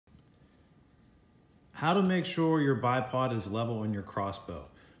How to make sure your bipod is level on your crossbow.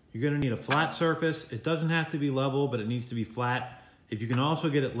 You're gonna need a flat surface. It doesn't have to be level, but it needs to be flat. If you can also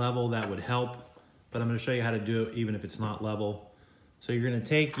get it level, that would help, but I'm gonna show you how to do it even if it's not level. So you're gonna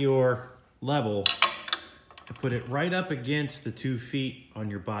take your level and put it right up against the 2 feet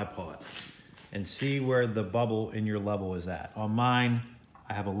on your bipod and see where the bubble in your level is at. On mine,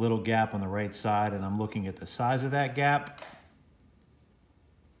 I have a little gap on the right side and I'm looking at the size of that gap.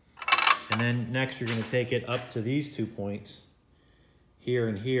 And then next you're gonna take it up to these 2 points, here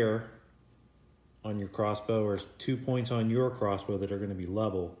and here on your crossbow, or 2 points on your crossbow that are gonna be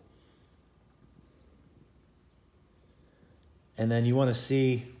level. And then you wanna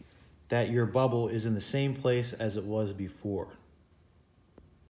see that your bubble is in the same place as it was before.